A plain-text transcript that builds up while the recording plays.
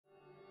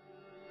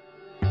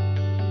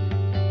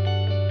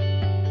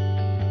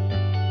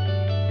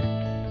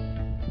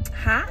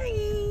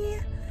Hi,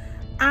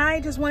 I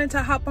just wanted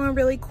to hop on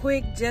really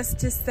quick just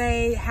to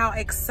say how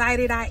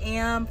excited I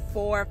am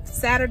for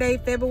Saturday,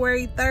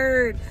 February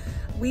 3rd.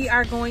 We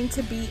are going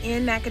to be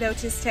in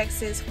Nacogdoches,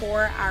 Texas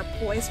for our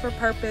Poised for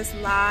Purpose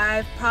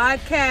live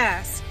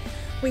podcast.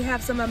 We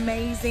have some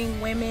amazing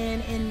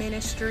women in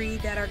ministry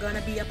that are going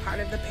to be a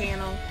part of the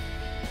panel.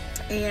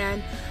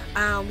 And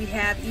we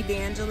have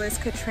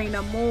evangelist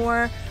Katrina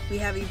Moore. We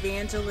have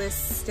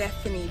evangelist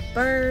Stephanie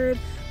Bird.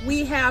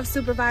 We have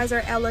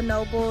supervisor Ella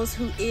Nobles,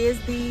 who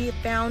is the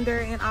founder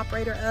and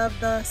operator of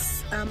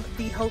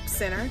the Hope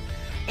Center.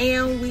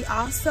 And we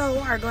also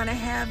are going to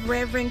have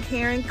Reverend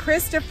Karen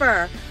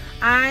Christopher.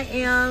 I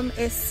am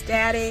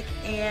ecstatic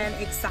and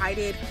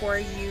excited for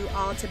you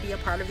all to be a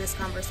part of this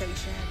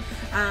conversation.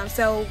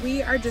 So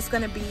we are just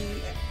going to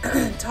be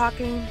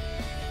talking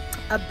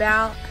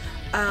about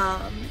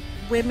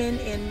women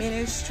in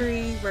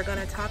ministry. We're going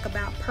to talk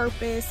about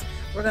purpose.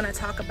 We're going to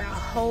talk about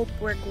hope.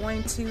 We're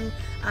going to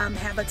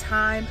have a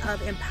time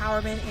of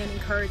empowerment and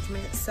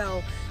encouragement.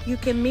 So you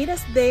can meet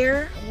us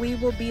there. We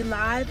will be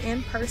live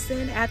in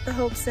person at the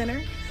Hope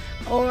Center,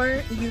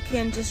 or you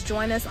can just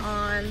join us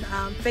on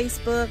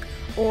Facebook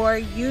or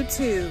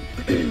YouTube.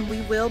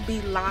 We will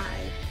be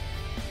live.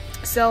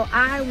 So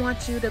I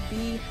want you to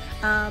be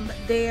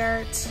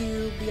there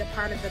to be a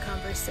part of the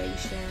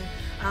conversation.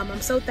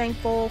 I'm so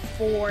thankful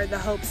for the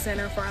Hope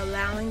Center for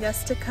allowing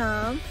us to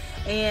come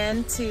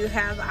and to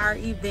have our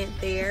event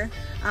there,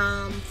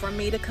 for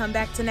me to come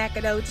back to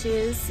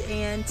Nacogdoches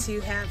and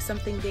to have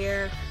something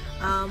there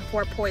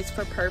for Poised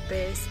for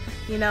Purpose.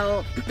 You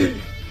know,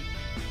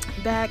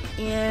 back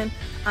in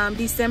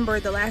December,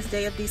 the last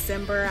day of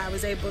December, I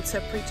was able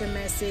to preach a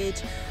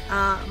message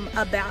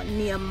about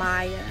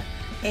Nehemiah.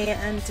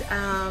 And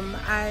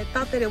I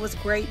thought that it was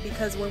great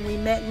because when we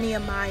met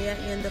Nehemiah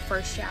in the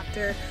first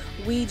chapter,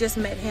 we just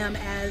met him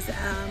as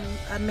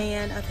a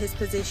man of his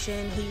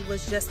position. He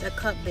was just a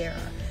cupbearer.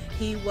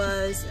 He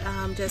was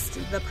just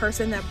the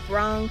person that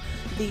brought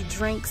the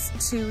drinks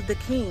to the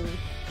king.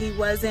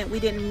 We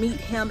didn't meet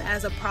him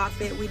as a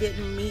prophet. We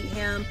didn't meet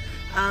him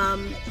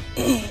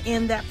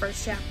in that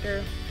first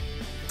chapter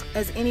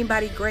as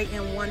anybody great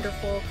and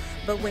wonderful.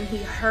 But when he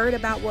heard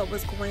about what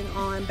was going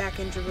on back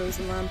in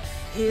Jerusalem,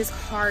 his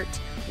heart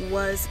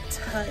was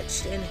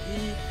touched and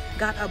he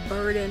got a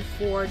burden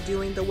for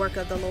doing the work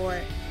of the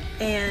Lord.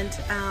 And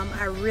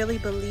I really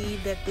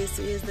believe that this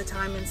is the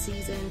time and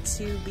season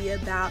to be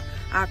about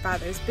our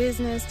Father's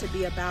business, to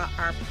be about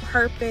our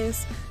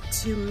purpose,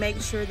 to make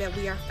sure that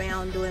we are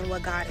found doing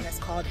what God has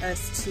called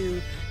us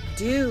to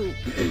do.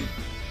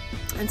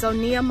 And so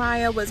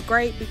Nehemiah was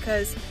great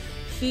because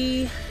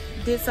he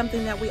did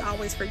something that we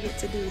always forget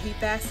to do. He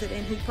fasted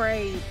and he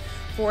prayed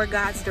for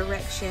God's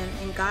direction,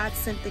 and God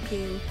sent the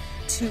king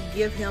to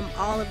give him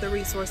all of the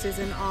resources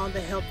and all the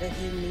help that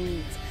he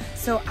needs.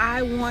 So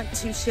I want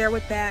to share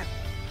that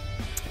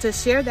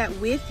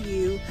with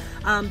you,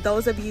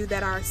 those of you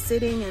that are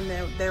sitting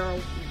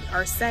and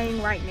are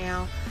saying right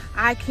now,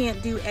 I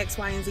can't do X,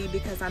 Y, and Z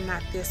because I'm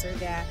not this or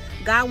that.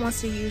 God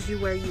wants to use you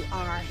where you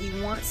are. He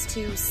wants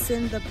to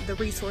send the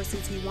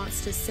resources. He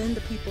wants to send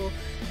the people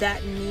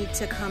that need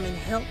to come and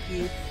help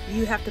you.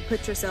 You have to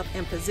put yourself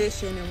in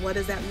position. And what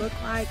does that look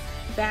like?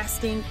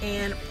 Fasting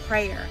and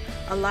prayer.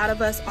 A lot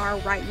of us are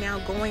right now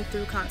going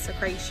through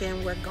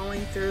consecration. We're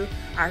going through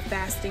our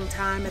fasting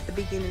time at the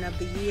beginning of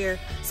the year.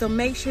 So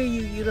make sure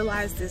you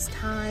utilize this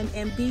time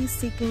and be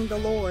seeking the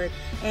Lord.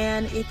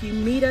 And if you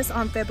meet us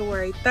on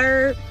February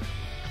 3rd,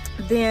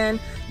 then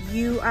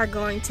you are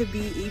going to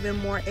be even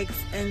more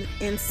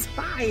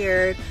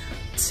inspired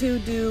to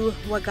do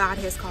what God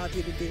has called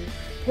you to do.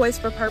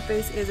 Poised for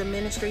Purpose is a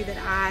ministry that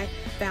I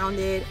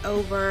founded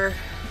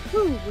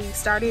we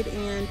started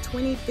in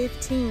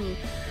 2015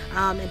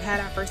 and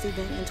had our first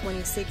event in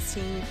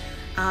 2016.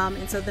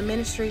 And so the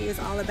ministry is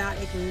all about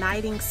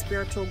igniting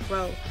spiritual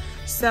growth.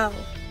 So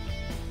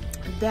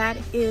that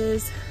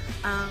is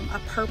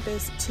a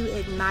purpose to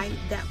ignite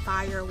that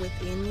fire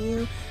within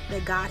you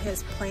that God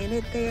has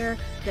planted there,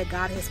 that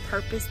God has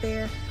purposed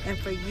there, and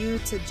for you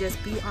to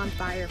just be on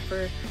fire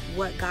for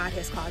what God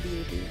has called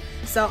you to do.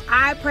 So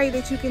I pray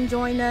that you can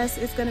join us.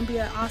 It's going to be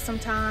an awesome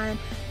time.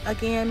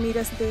 Again, meet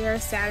us there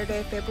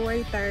Saturday,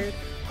 February 3rd,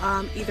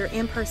 either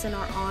in person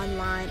or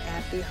online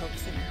at the Hope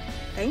Center.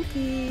 Thank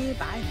you.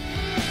 Bye.